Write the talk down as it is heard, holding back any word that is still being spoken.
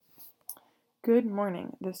Good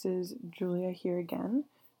morning. This is Julia here again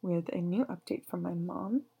with a new update from my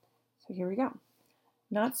mom. So here we go.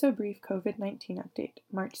 Not so brief COVID-19 update,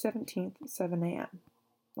 March 17th, 7 a.m.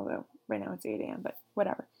 Although right now it's 8 a.m., but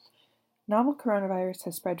whatever. Novel coronavirus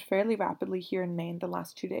has spread fairly rapidly here in Maine the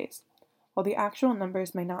last 2 days. While the actual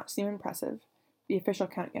numbers may not seem impressive, the official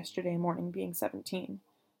count yesterday morning being 17,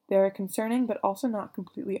 there are concerning but also not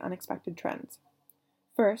completely unexpected trends.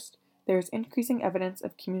 First, there is increasing evidence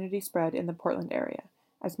of community spread in the Portland area,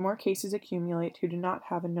 as more cases accumulate who do not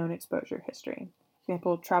have a known exposure history. For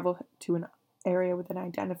example, travel to an area with an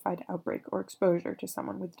identified outbreak or exposure to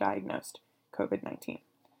someone with diagnosed COVID-19.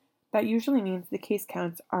 That usually means the case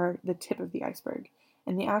counts are the tip of the iceberg,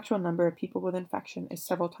 and the actual number of people with infection is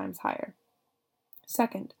several times higher.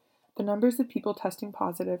 Second, the numbers of people testing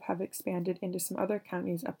positive have expanded into some other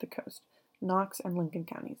counties up the coast, Knox and Lincoln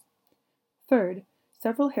counties. Third,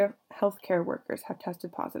 several healthcare workers have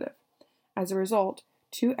tested positive. As a result,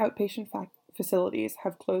 2 outpatient facilities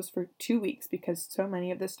have closed for 2 weeks because so many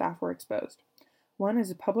of the staff were exposed. One is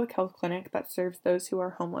a public health clinic that serves those who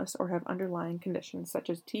are homeless or have underlying conditions such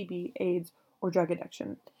as TB, AIDS, or drug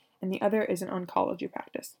addiction, and the other is an oncology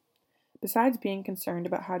practice. Besides being concerned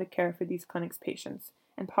about how to care for these clinics' patients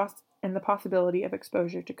and the possibility of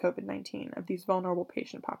exposure to COVID-19 of these vulnerable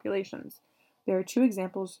patient populations,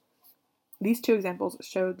 these two examples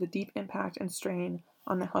show the deep impact and strain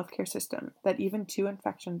on the healthcare system that even 2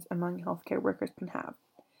 infections among healthcare workers can have.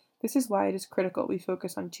 This is why it is critical we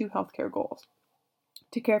focus on 2 healthcare goals: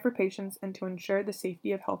 to care for patients and to ensure the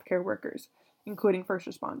safety of healthcare workers, including first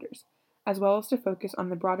responders, as well as to focus on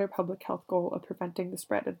the broader public health goal of preventing the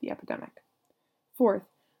spread of the epidemic. Fourth,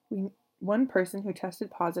 one person who tested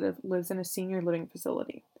positive lives in a senior living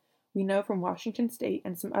facility. We know from Washington State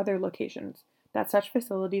and some other locations that such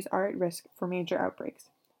facilities are at risk for major outbreaks.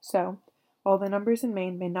 So, while the numbers in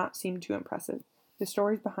Maine may not seem too impressive, the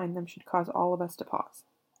stories behind them should cause all of us to pause.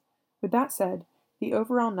 With that said, the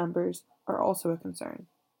overall numbers are also a concern.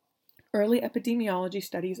 Early epidemiology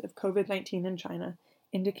studies of COVID-19 in China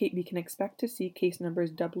indicate we can expect to see case numbers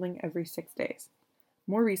doubling every 6 days.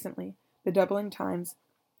 More recently, the doubling times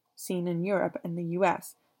seen in Europe and the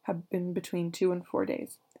US have been between 2 and 4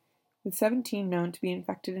 days. With 17 known to be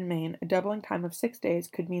infected in Maine, a doubling time of 6 days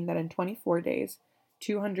could mean that in 24 days,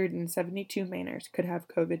 272 Mainers could have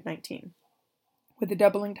COVID-19. With a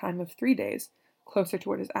doubling time of 3 days, closer to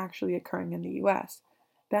what is actually occurring in the US,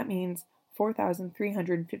 that means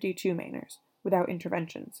 4,352 Mainers, without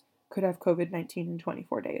interventions, could have COVID-19 in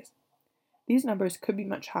 24 days. These numbers could be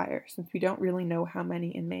much higher, since we don't really know how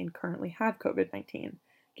many in Maine currently have COVID-19,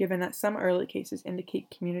 given that some early cases indicate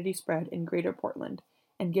community spread in Greater Portland,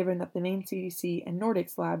 and given that the Maine CDC and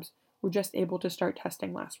Nordics labs were just able to start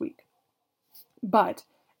testing last week. But,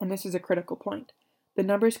 and this is a critical point, the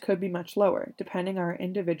numbers could be much lower, depending on our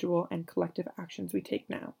individual and collective actions we take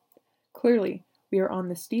now. Clearly, we are on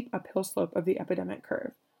the steep uphill slope of the epidemic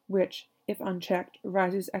curve, which, if unchecked,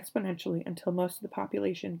 rises exponentially until most of the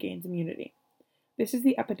population gains immunity. This is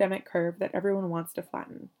the epidemic curve that everyone wants to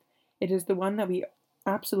flatten. It is the one that we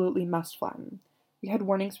absolutely must flatten. We had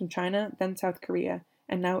warnings from China, then South Korea,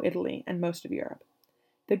 and now Italy and most of Europe.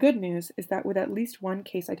 The good news is that with at least 1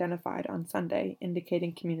 case identified on Sunday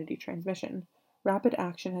indicating community transmission, rapid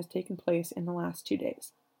action has taken place in the last 2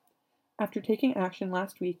 days. After taking action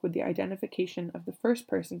last week with the identification of the first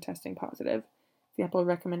person testing positive, example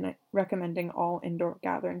recommending all indoor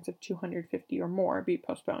gatherings of 250 or more be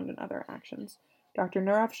postponed and other actions, Dr.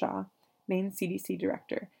 Nirav Shah, Maine CDC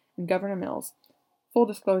Director, and Governor Mills, full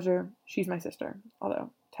disclosure, she's my sister, although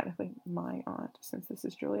technically my aunt, since this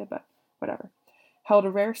is Julia, but whatever, held a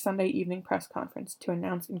rare Sunday evening press conference to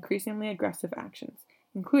announce increasingly aggressive actions,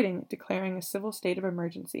 including declaring a civil state of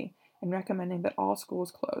emergency and recommending that all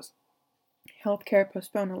schools close. Healthcare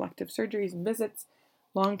postpone elective surgeries and visits,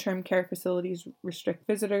 long-term care facilities restrict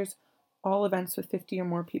visitors, all events with 50 or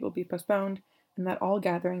more people be postponed, and that all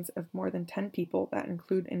gatherings of more than 10 people that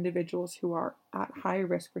include individuals who are at high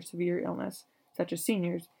risk for severe illness, such as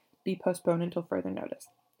seniors, be postponed until further notice.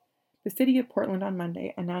 The City of Portland on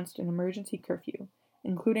Monday announced an emergency curfew,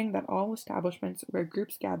 including that all establishments where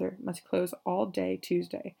groups gather must close all day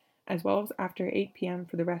Tuesday, as well as after 8 p.m.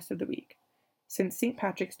 for the rest of the week. Since St.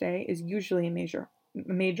 Patrick's Day is usually a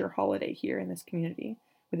major holiday here in this community,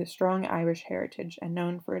 with a strong Irish heritage and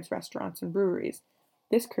known for its restaurants and breweries,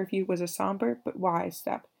 this curfew was a somber but wise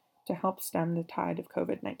step to help stem the tide of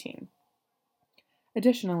COVID-19.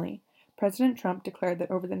 Additionally, President Trump declared that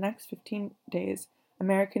over the next 15 days,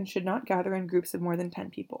 Americans should not gather in groups of more than 10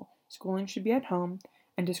 people, schooling should be at home,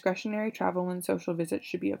 and discretionary travel and social visits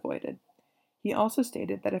should be avoided. He also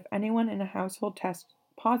stated that if anyone in a household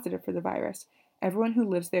positive for the virus, everyone who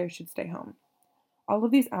lives there should stay home. All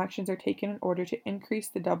of these actions are taken in order to increase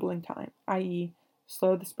the doubling time, i.e.,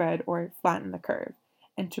 slow the spread or flatten the curve,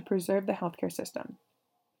 and to preserve the healthcare system.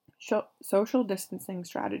 Social distancing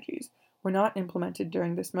strategies were not implemented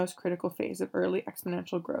during this most critical phase of early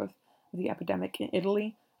exponential growth of the epidemic in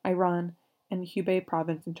Italy, Iran, and Hubei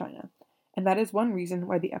province in China, and that is one reason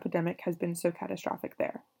why the epidemic has been so catastrophic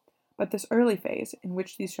there. But this early phase, in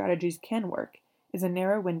which these strategies can work, is a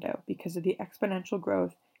narrow window because of the exponential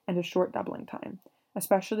growth and a short doubling time,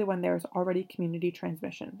 especially when there is already community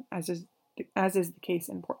transmission, as is the case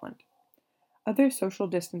in Portland. Other social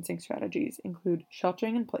distancing strategies include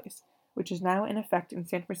sheltering in place, which is now in effect in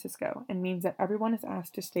San Francisco and means that everyone is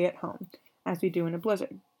asked to stay at home, as we do in a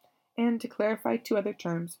blizzard. And to clarify two other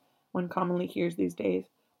terms one commonly hears these days,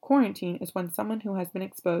 quarantine is when someone who has been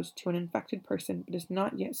exposed to an infected person but is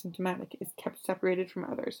not yet symptomatic is kept separated from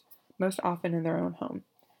others, most often in their own home.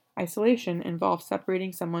 Isolation involves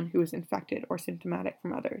separating someone who is infected or symptomatic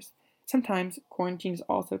from others. Sometimes quarantine is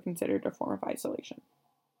also considered a form of isolation.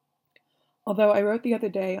 Although I wrote the other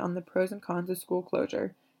day on the pros and cons of school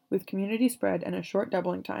closure, with community spread and a short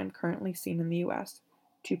doubling time currently seen in the US,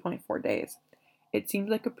 2.4 days, it seemed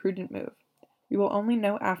like a prudent move. We will only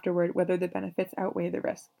know afterward whether the benefits outweigh the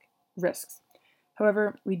risks.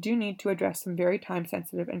 However, we do need to address some very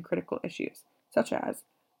time-sensitive and critical issues, such as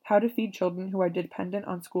how to feed children who are dependent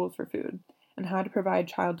on schools for food, and how to provide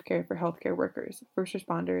childcare for healthcare workers, first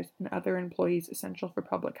responders, and other employees essential for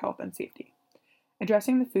public health and safety.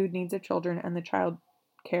 Addressing the food needs of children and the child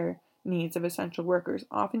care needs of essential workers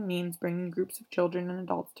often means bringing groups of children and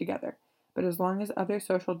adults together, but as long as other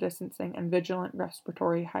social distancing and vigilant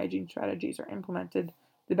respiratory hygiene strategies are implemented,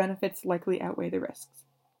 the benefits likely outweigh the risks.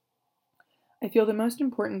 I feel the most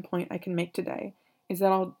important point I can make today is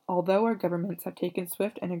that although our governments have taken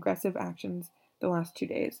swift and aggressive actions the last 2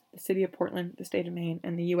 days, the City of Portland, the State of Maine,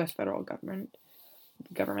 and the U.S. federal government,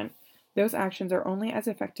 those actions are only as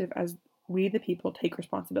effective as we, the people, take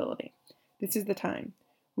responsibility. This is the time.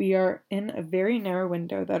 We are in a very narrow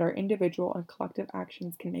window that our individual and collective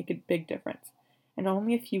actions can make a big difference, and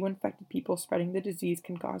only a few infected people spreading the disease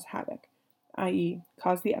can cause havoc, i.e.,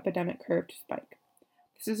 cause the epidemic curve to spike.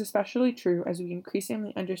 This is especially true as we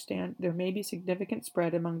increasingly understand there may be significant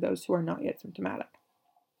spread among those who are not yet symptomatic.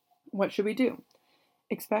 What should we do?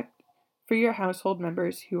 Except for your household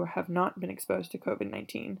members who have not been exposed to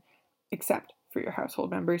COVID-19,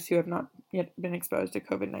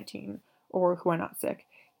 or who are not sick,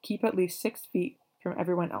 keep at least 6 feet from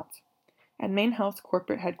everyone else. At Maine Health's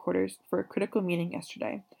corporate headquarters for a critical meeting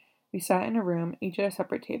yesterday, we sat in a room, each at a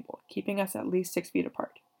separate table, keeping us at least 6 feet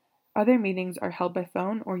apart. Other meetings are held by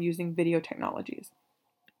phone or using video technologies,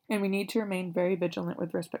 and we need to remain very vigilant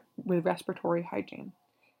with respiratory hygiene.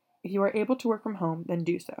 If you are able to work from home, then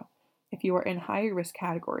do so. If you are in higher risk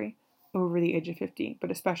category, over the age of 50,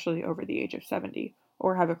 but especially over the age of 70,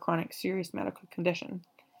 or have a chronic serious medical condition,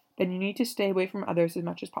 then you need to stay away from others as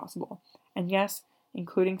much as possible, and yes,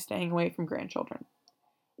 including staying away from grandchildren.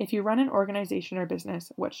 If you run an organization or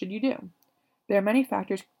business, what should you do? There are many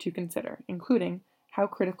factors to consider, including how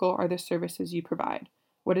critical are the services you provide?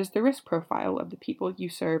 What is the risk profile of the people you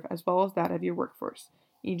serve as well as that of your workforce?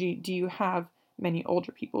 E.g., do you have many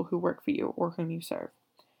older people who work for you or whom you serve?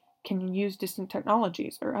 Can you use distant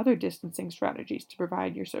technologies or other distancing strategies to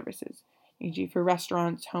provide your services, e.g., for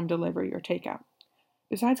restaurants, home delivery, or takeout?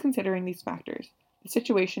 Besides considering these factors, the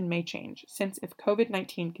situation may change, since if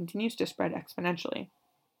COVID-19 continues to spread exponentially,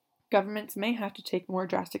 governments may have to take more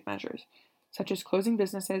drastic measures, such as closing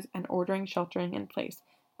businesses and ordering sheltering in place,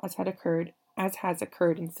 as has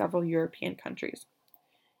occurred in several European countries.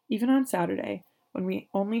 Even on Saturday, when we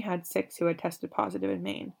only had 6 who had tested positive in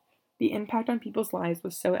Maine, the impact on people's lives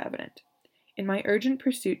was so evident. In my urgent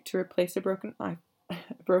pursuit to replace a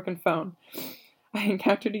broken phone, I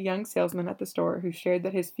encountered a young salesman at the store who shared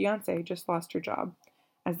that his fiancée just lost her job,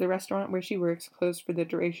 as the restaurant where she works closed for the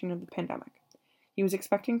duration of the pandemic. He was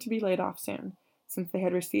expecting to be laid off soon, since they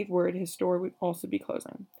had received word his store would also be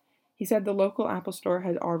closing. He said the local Apple store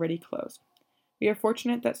had already closed. We are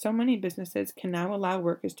fortunate that so many businesses can now allow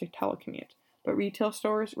workers to telecommute, but retail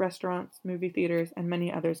stores, restaurants, movie theaters, and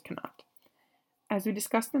many others cannot. As we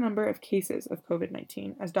discuss the number of cases of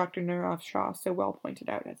COVID-19, as Dr. Nirav Shah so well pointed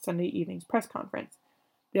out at Sunday evening's press conference,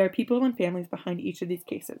 there are people and families behind each of these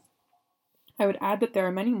cases. I would add that there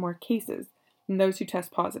are many more cases than those who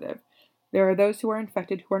test positive. There are those who are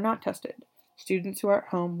infected who are not tested, students who are at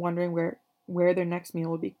home wondering where their next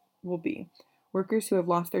meal will be, workers who have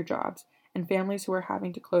lost their jobs, and families who are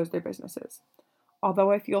having to close their businesses.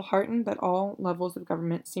 Although I feel heartened that all levels of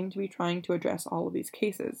government seem to be trying to address all of these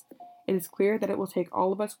cases, It is clear that it will take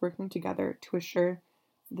all of us working together to assure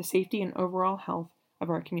the safety and overall health of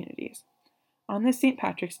our communities. On this St.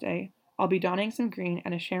 Patrick's Day, I'll be donning some green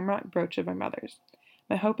and a shamrock brooch of my mother's.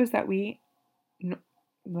 My hope is that we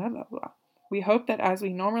hope that as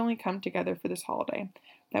we normally come together for this holiday,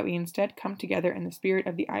 that we instead come together in the spirit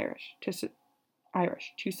of the Irish,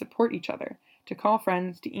 to support each other, to call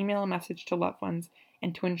friends, to email a message to loved ones,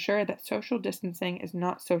 and to ensure that social distancing is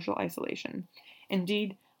not social isolation.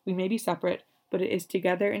 Indeed, we may be separate, but it is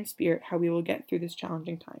together in spirit how we will get through this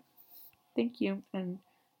challenging time. Thank you, and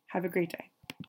have a great day.